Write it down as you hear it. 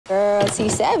see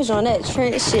Savage on that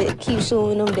Trent shit, keep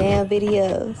shooting them damn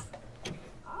videos.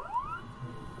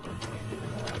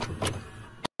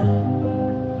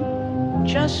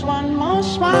 Just one more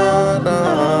smile.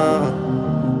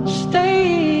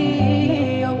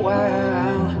 Stay a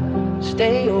while.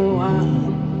 Stay a while.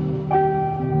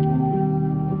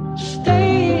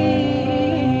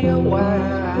 Stay a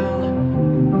while.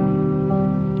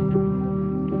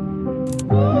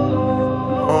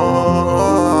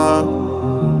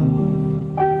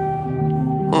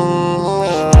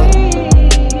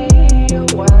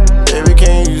 Baby,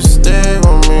 can you stay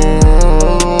with me?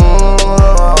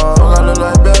 Fuck, I look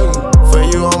like baby. For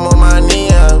you, I'm on my knee.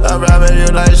 I rap at you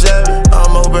like Chevy.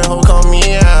 I'm open, who call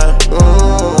me out?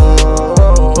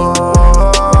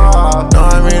 No,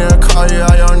 I mean to call you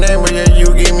out your name, but yeah, you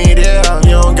give me there.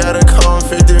 You don't gotta come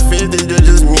 50-50,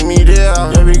 just meet me there.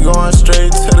 Yeah, we going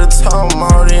straight to the top, I'm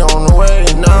already on the way.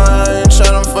 Nah, I ain't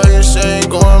tryna fucking shade,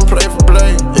 going play for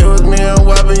play. It was me and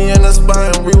Webby in the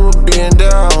spot, and we were being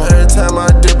down. Every time I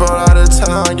dip out of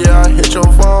town, yeah, I hit your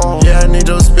phone. Yeah, I need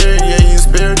your spirit, yeah, you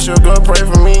spiritual, girl, pray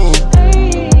for me.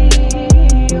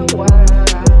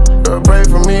 Girl, pray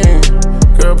for me.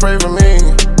 Girl, pray for me.